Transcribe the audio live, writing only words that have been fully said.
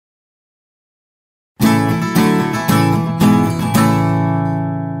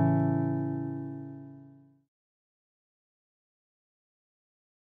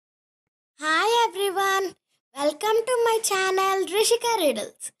Welcome to my channel Rishika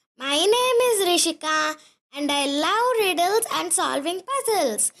Riddles. My name is Rishika and I love riddles and solving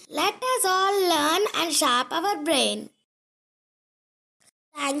puzzles. Let us all learn and sharp our brain.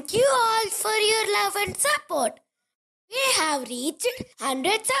 Thank you all for your love and support. We have reached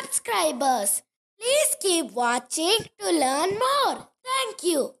 100 subscribers. Please keep watching to learn more. Thank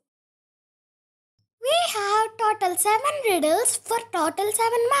you. We have total 7 riddles for total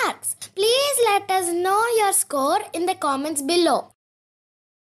 7 marks. Please let us know your score in the comments below.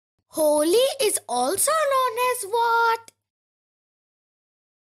 Holi is also known as what?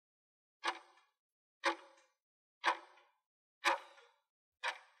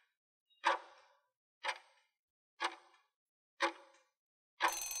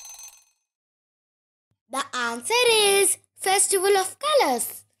 The answer is Festival of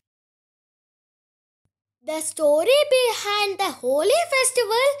Colors. The story behind the Holi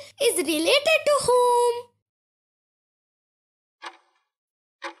festival is related to whom?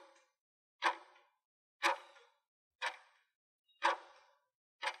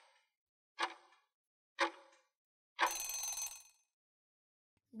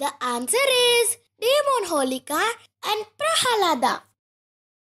 The answer is Demon Holika and Prahalada.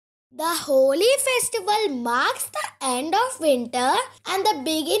 The Holi festival marks the end of winter and the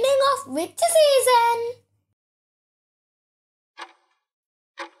beginning of which season?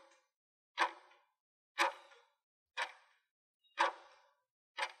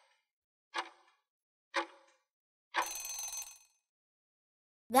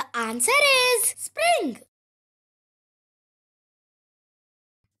 The answer is spring.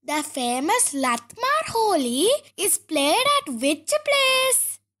 The famous Lath maar Holi is played at which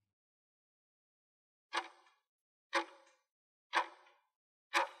place?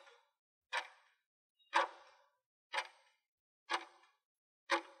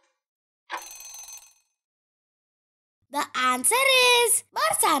 The answer is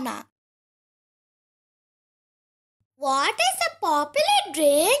Barsana. What is a popular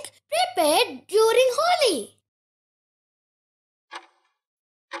drink prepared during Holi?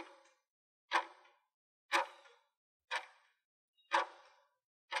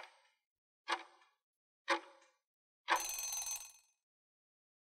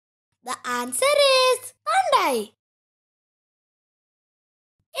 The answer is Pandai.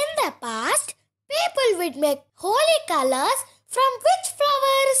 In the past, people would make holy colors from which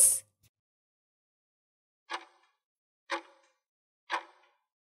flowers?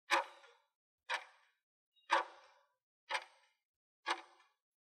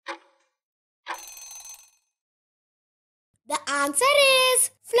 The answer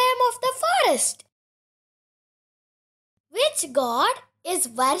is flame of the forest. Which god is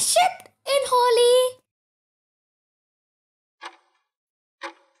worshipped in Holi?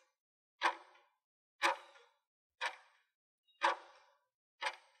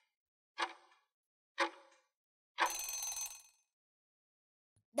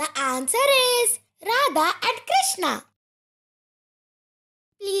 The answer is Radha and Krishna.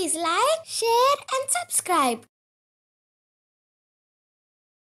 Please like, share and subscribe.